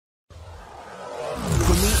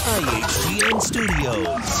IHTN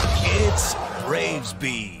Studios, it's Braves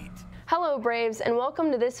Beat. Hello, Braves, and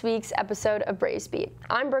welcome to this week's episode of Braves Beat.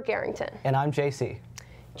 I'm Brooke Arrington. And I'm JC.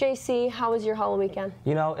 JC, how was your Halloween weekend?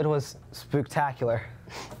 You know, it was spectacular.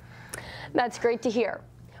 That's great to hear.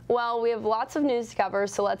 Well, we have lots of news to cover,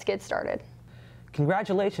 so let's get started.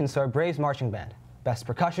 Congratulations to our Braves marching band. Best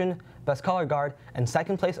percussion, best color guard, and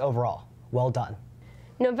second place overall. Well done.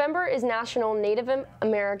 November is National Native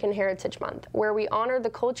American Heritage Month, where we honor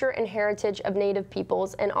the culture and heritage of Native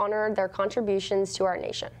peoples and honor their contributions to our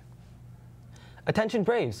nation. Attention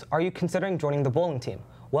Braves, are you considering joining the bowling team?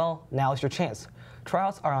 Well, now is your chance.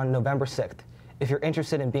 Tryouts are on November 6th. If you're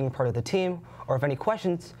interested in being part of the team, or have any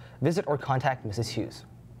questions, visit or contact Mrs. Hughes.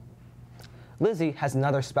 Lizzie has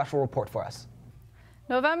another special report for us.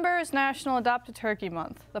 November is National Adopt a Turkey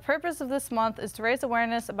Month. The purpose of this month is to raise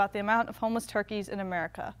awareness about the amount of homeless turkeys in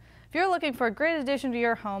America. If you're looking for a great addition to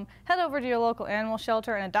your home, head over to your local animal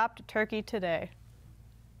shelter and adopt a turkey today.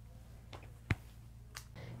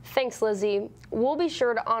 Thanks, Lizzie. We'll be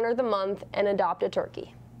sure to honor the month and adopt a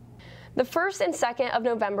turkey. The 1st and 2nd of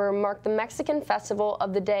November mark the Mexican festival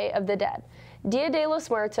of the Day of the Dead. Dia de los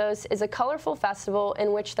Muertos is a colorful festival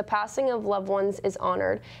in which the passing of loved ones is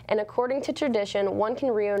honored, and according to tradition, one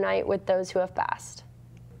can reunite with those who have passed.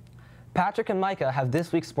 Patrick and Micah have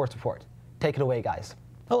this week's sports report. Take it away, guys.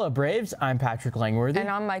 Hello, Braves. I'm Patrick Langworthy. And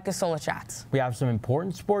I'm Micah Solachatz. We have some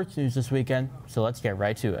important sports news this weekend, so let's get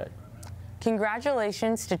right to it.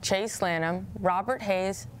 Congratulations to Chase Lanham, Robert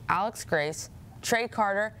Hayes, Alex Grace, Trey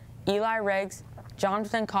Carter, Eli Riggs,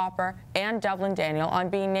 Jonathan Copper, and Devlin Daniel on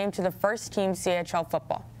being named to the first team CHL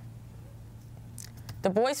football.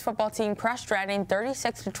 The boys football team crushed Reading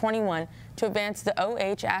 36-21 to advance to the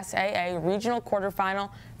OHSAA regional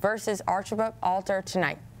quarterfinal versus Archibald Alter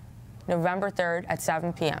tonight, November 3rd at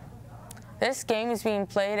 7 p.m. This game is being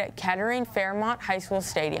played at Kettering Fairmont High School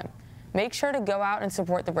Stadium. Make sure to go out and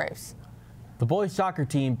support the Braves. The boys soccer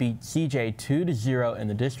team beat CJ 2-0 in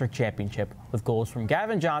the district championship with goals from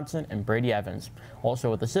Gavin Johnson and Brady Evans,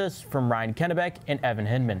 also with assists from Ryan Kennebeck and Evan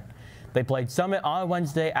Hinman. They played Summit on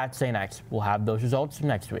Wednesday at St. X. We'll have those results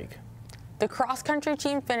next week. The cross-country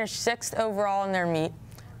team finished 6th overall in their meet.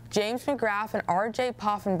 James McGrath and RJ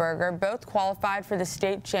Poffenberger both qualified for the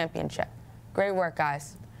state championship. Great work,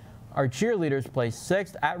 guys. Our cheerleaders placed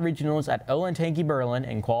 6th at regionals at Olentangy Berlin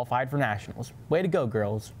and qualified for nationals. Way to go,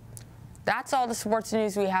 girls. That's all the sports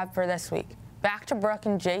news we have for this week. Back to Brooke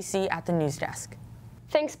and JC at the news desk.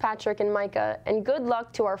 Thanks, Patrick and Micah, and good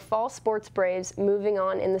luck to our fall sports Braves moving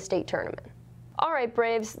on in the state tournament. All right,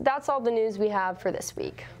 Braves, that's all the news we have for this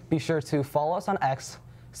week. Be sure to follow us on X,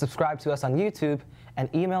 subscribe to us on YouTube, and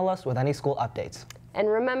email us with any school updates. And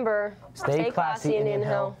remember, stay classy, Indian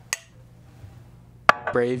Hill.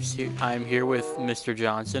 Braves, I'm here with Mr.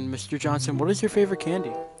 Johnson. Mr. Johnson, what is your favorite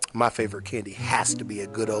candy? My favorite candy has to be a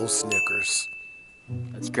good old Snickers.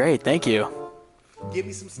 That's great, thank you. Give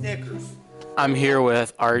me some Snickers. I'm here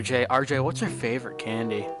with RJ. RJ, what's your favorite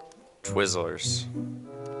candy? Twizzlers.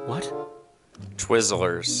 What?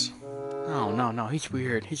 Twizzlers. No, he's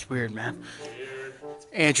weird. He's weird, man.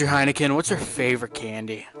 Andrew Heineken, what's your favorite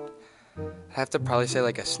candy? I have to probably say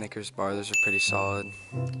like a Snickers bar. Those are pretty solid.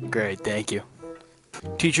 Great, thank you.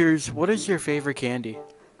 Teachers, what is your favorite candy?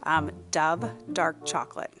 Dove dark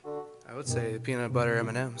chocolate. I would say peanut butter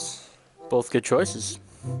M&Ms. Both good choices.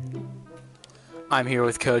 I'm here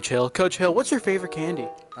with Coach Hill. Coach Hill, what's your favorite candy?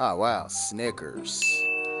 Oh, wow. Snickers.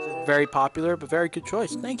 Very popular, but very good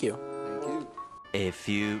choice. Thank you. Thank you. A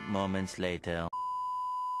few moments later.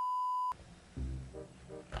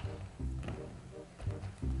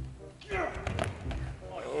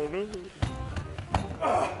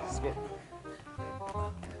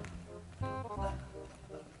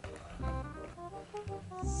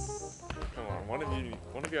 Come on, one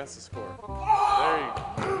of you has to score. There you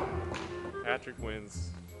go. Patrick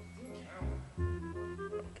wins. Oh,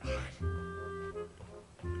 God.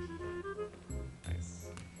 Nice.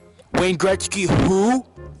 Wayne Gretzky, who?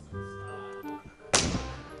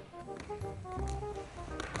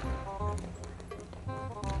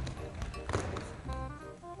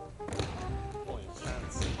 Holy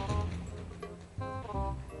chance.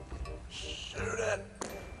 Shoot it.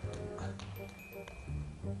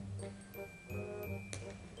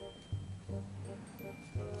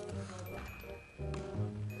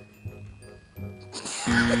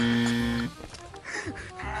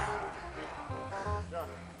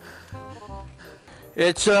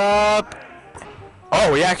 It's up.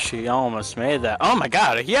 Oh, he actually almost made that. Oh my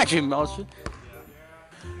God, he actually almost.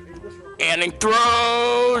 And he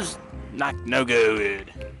throws. No good.